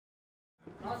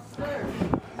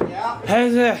Yeah.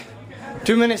 How's it?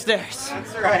 2 minute stairs.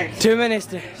 That's right. 2 minute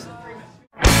stairs.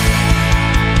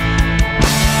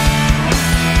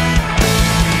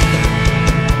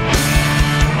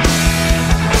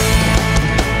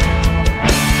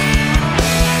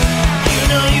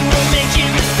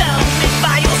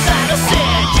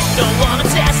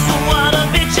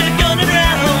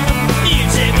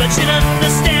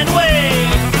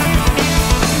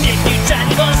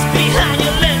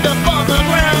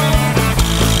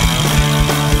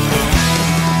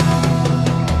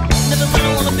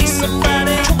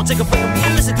 Take a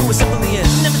break, listen to it simply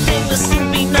and never think the scene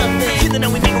be nothing. Even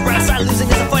though we make a rap, side losing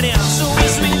is a fight out. So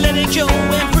as we let it go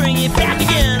and bring it back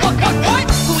again. What?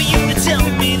 Who are you to tell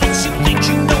me that you think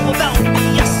you know about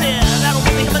me? I said I don't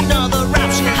think of another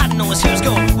option. I know as here's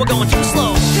going, we're going too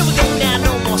slow. Here we go now,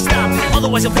 no more stopping.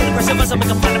 Otherwise you'll feel aggressive as I make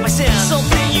a fight of myself.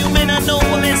 Something you may not know,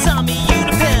 well it's on me, you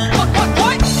depend. What?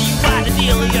 You buy the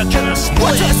deal, you're gonna split.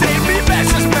 What you say, me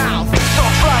bash his mouth.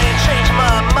 Don't try and change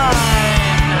my mind.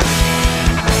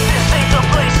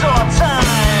 Place or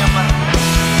time,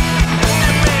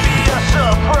 it may be a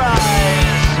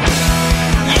surprise.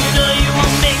 You know you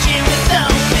won't make it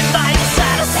without me by your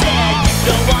side. I said you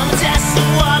don't wanna test the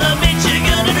water, bitch, you're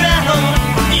gonna drown.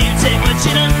 You take what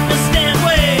you don't understand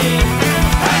way.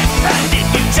 If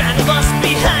you try to bust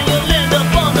behind, you'll end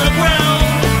up on the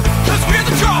ground. 'Cause we're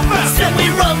the Droppers, said we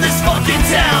run this fucking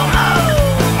town.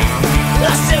 Oh,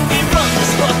 I said we run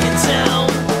this fucking town.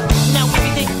 Now if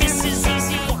you think this is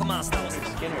easy, walk a mile.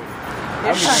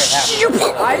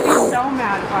 I'd be so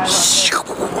mad if I left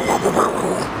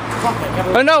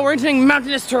it. Oh no, we're entering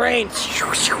mountainous terrain.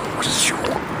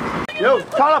 Yo,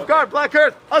 caught off guard, Black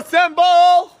Earth, assemble!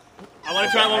 I want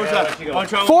to try one more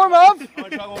time. Form of?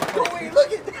 Wait,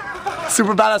 look at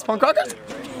Super badass punk rockers?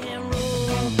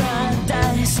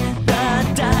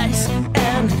 Dice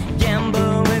and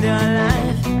gamble with your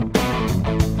life.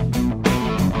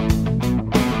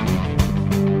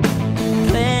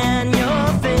 Plan your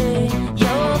fate,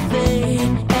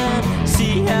 and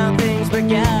see how things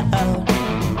work out.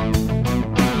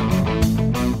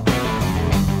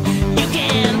 You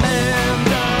can burn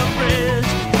the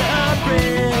bridge,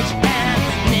 and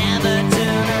never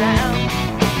turn around.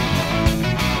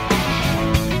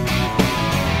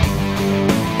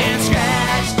 And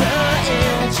scratch the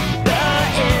edge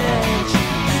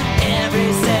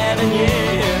every 7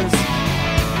 years.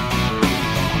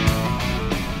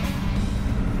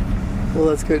 Well,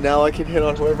 that's good. Now I can hit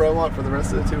on whoever I want for the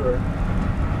rest of the tour.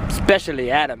 Especially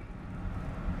Adam.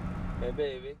 Hey,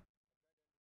 baby.